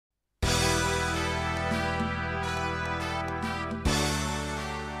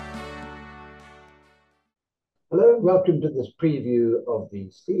Hello, welcome to this preview of the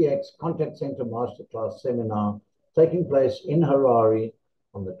CX Contact Center Masterclass seminar taking place in Harare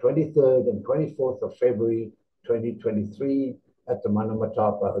on the 23rd and 24th of February 2023 at the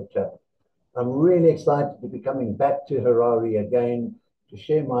Manamatapa Hotel. I'm really excited to be coming back to Harare again to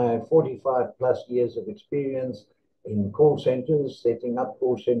share my 45 plus years of experience in call centers, setting up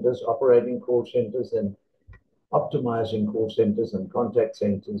call centers, operating call centers, and optimizing call centers and contact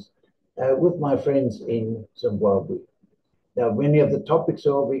centers with my friends in Zimbabwe. Now, many of the topics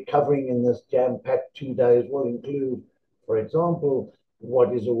I'll be covering in this jam-packed 2 days will include, for example,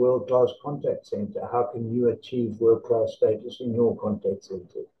 what is a world-class contact center? How can you achieve world-class status in your contact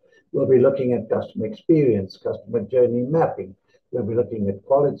center? We'll be looking at customer experience, customer journey mapping. We'll be looking at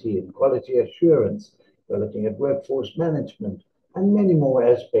quality and quality assurance. We're looking at workforce management and many more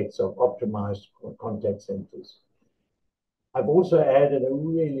aspects of optimized contact centers. I've also added a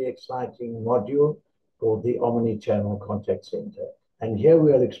really exciting module called the Omni-Channel Contact Center. And here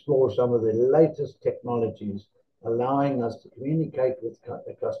we'll explore some of the latest technologies allowing us to communicate with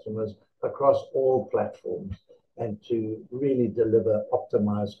customers across all platforms and to really deliver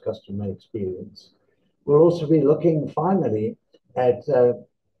optimized customer experience. We'll also be looking finally at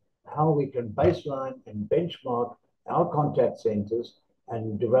how we can baseline and benchmark our contact centers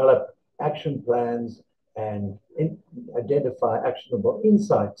and develop action plans and identify actionable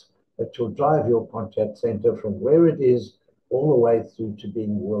insights that will drive your contact center from where it is all the way through to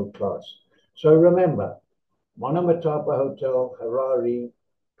being world-class. So remember, Manamatapa Hotel, Harare,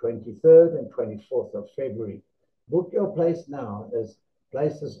 23rd and 24th of February. Book your place now as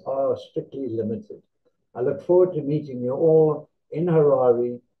places are strictly limited. I look forward to meeting you all in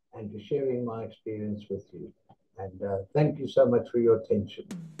Harare and to sharing my experience with you. And thank you so much for your attention.